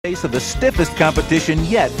face of the stiffest competition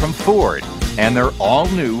yet from Ford and their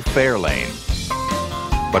all-new Fairlane.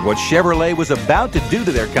 But what Chevrolet was about to do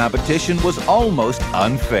to their competition was almost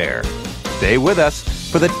unfair. Stay with us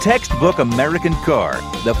for the textbook American car,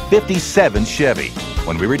 the '57 Chevy,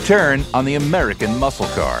 when we return on the American muscle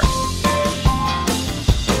car.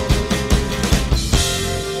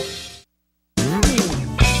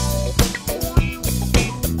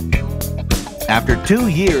 After 2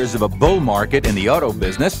 years of a bull market in the auto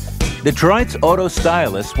business, Detroit's auto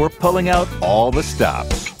stylists were pulling out all the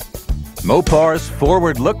stops. Mopar's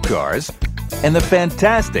forward-look cars and the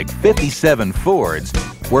fantastic '57 Fords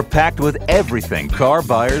were packed with everything car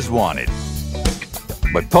buyers wanted.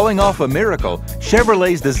 But pulling off a miracle,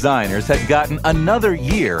 Chevrolet's designers had gotten another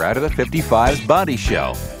year out of the '55's body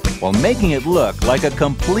shell, while making it look like a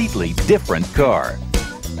completely different car.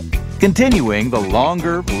 Continuing the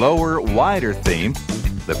longer, lower, wider theme,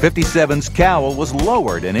 the '57's cowl was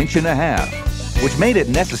lowered 1.5 inches, which made it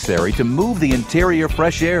necessary to move the interior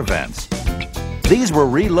fresh air vents. These were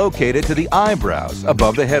relocated to the eyebrows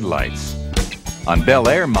above the headlights. On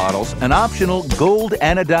BelAir models, an optional gold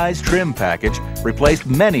anodized trim package replaced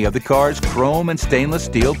many of the car's chrome and stainless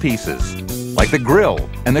steel pieces, like the grille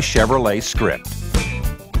and the Chevrolet script.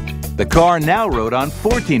 The car now rode on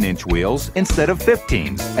 14-inch wheels instead of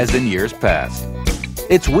 15s, as in years past.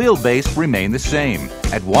 Its wheelbase remained the same,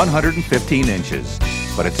 at 115 inches,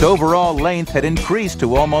 but its overall length had increased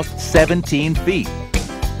to almost 17 feet.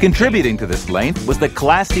 Contributing to this length was the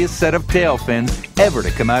classiest set of tail fins ever to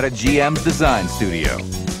come out of GM's design studio.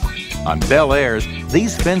 On BelAirs,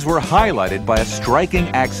 these fins were highlighted by a striking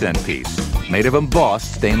accent piece made of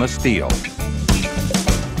embossed stainless steel.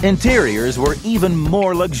 Interiors were even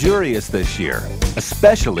more luxurious this year,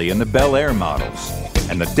 especially in the BelAir models,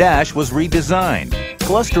 and the dash was redesigned,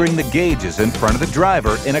 clustering the gauges in front of the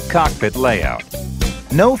driver in a cockpit layout.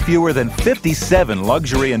 No fewer than 57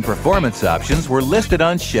 luxury and performance options were listed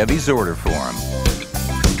on Chevy's order form.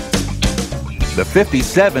 The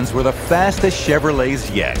 '57s were the fastest Chevrolets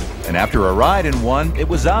yet, and after a ride in one, it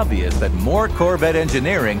was obvious that more Corvette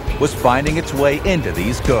engineering was finding its way into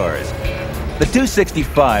these cars. The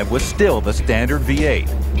 265 was still the standard V8,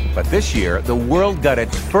 but this year the world got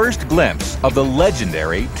its first glimpse of the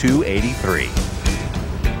legendary 283.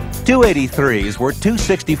 283s were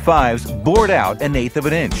 265s bored out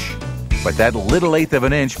 1/8 inch, but that little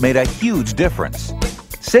 1/8 inch made a huge difference.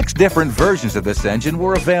 6 different versions of this engine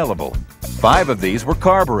were available. 5 of these were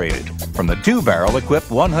carbureted, from the 2-barrel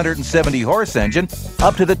equipped 170-horse engine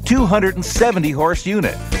up to the 270-horse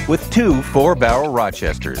unit with 2 4-barrel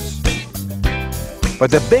Rochesters. But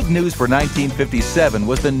the big news for 1957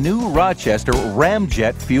 was the new Rochester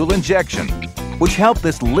ramjet fuel injection, which helped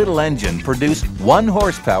this little engine produce 1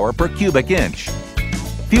 horsepower per cubic inch.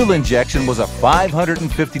 Fuel injection was a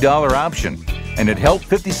 $550 option, and it helped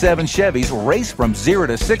 '57 Chevys race from 0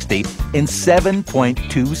 to 60 in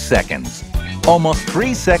 7.2 seconds, almost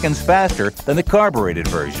 3 seconds faster than the carbureted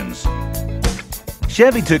versions.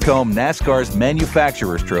 Chevy took home NASCAR's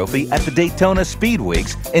Manufacturer's Trophy at the Daytona Speed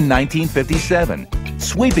Weeks in 1957,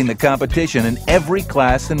 sweeping the competition in every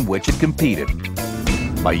class in which it competed.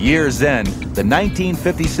 By year's end, the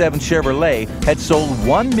 1957 Chevrolet had sold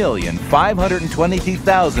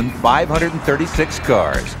 1,522,536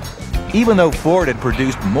 cars. Even though Ford had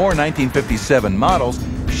produced more 1957 models,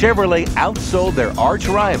 Chevrolet outsold their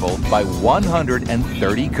arch-rival by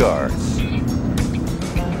 130 cars.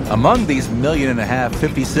 Among these $1.5 million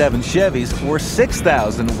 '57 Chevys were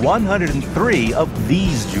 6,103 of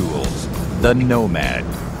these jewels, the Nomad.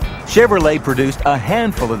 Chevrolet produced a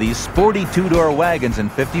handful of these sporty 2-door wagons in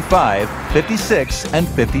 '55, '56, and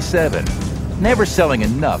 '57, never selling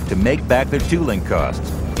enough to make back their tooling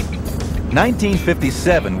costs.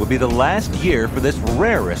 1957 would be the last year for this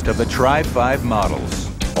rarest of the Tri-5 models,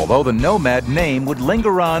 although the Nomad name would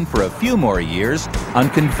linger on for a few more years on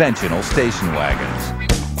conventional station wagons.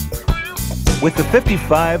 With the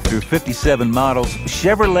 '55 through '57 models,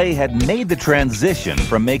 Chevrolet had made the transition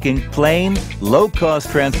from making plain,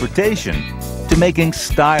 low-cost transportation to making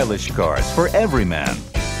stylish cars for every man.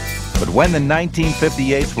 But when the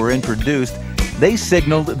 1958s were introduced, they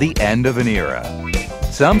signaled the end of an era.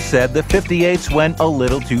 Some said the '58s went a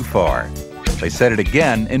little too far. They said it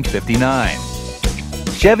again in '59.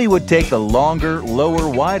 Chevy would take the longer, lower,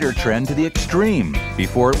 wider trend to the extreme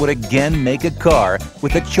before it would again make a car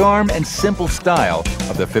with the charm and simple style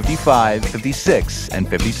of the '55, '56, and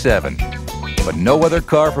 '57. But no other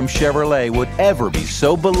car from Chevrolet would ever be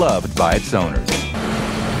so beloved by its owners.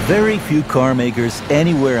 Very few car makers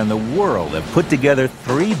anywhere in the world have put together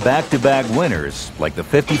 3 back-to-back winners like the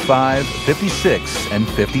 '55, '56, and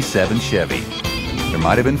 '57 Chevy. There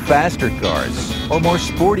might have been faster cars, or more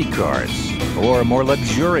sporty cars, or more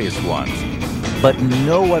luxurious ones. But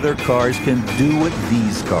no other cars can do what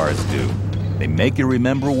these cars do. They make you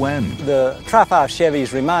remember when. The Tri-5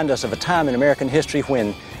 Chevys remind us of a time in American history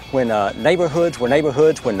when neighborhoods were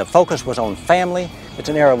neighborhoods, when the focus was on family. It's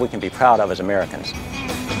an era we can be proud of as Americans.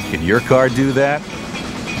 Can your car do that?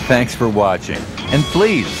 Thanks for watching. And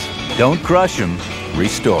please, don't crush them,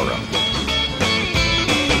 restore them.